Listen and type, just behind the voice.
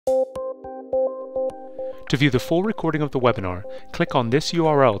To view the full recording of the webinar, click on this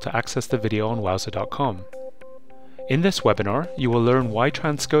URL to access the video on Wowza.com. In this webinar, you will learn why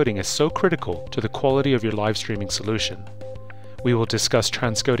transcoding is so critical to the quality of your live streaming solution. We will discuss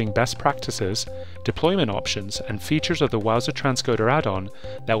transcoding best practices, deployment options, and features of the Wowza Transcoder add-on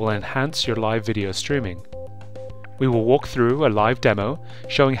that will enhance your live video streaming. We will walk through a live demo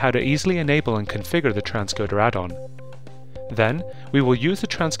showing how to easily enable and configure the Transcoder add-on. Then, we will use the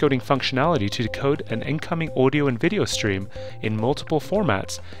transcoding functionality to decode an incoming audio and video stream in multiple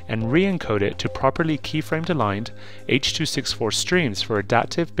formats and re-encode it to properly keyframe-aligned H.264 streams for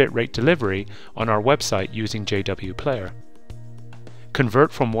adaptive bitrate delivery on our website using JW Player.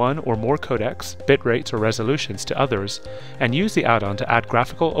 Convert from one or more codecs, bitrates or resolutions to others, and use the add-on to add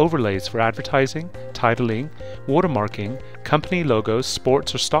graphical overlays for advertising, titling, watermarking, company logos,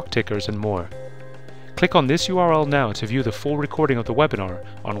 sports or stock tickers, and more. Click on this URL now to view the full recording of the webinar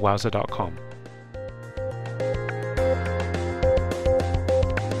on Wowza.com.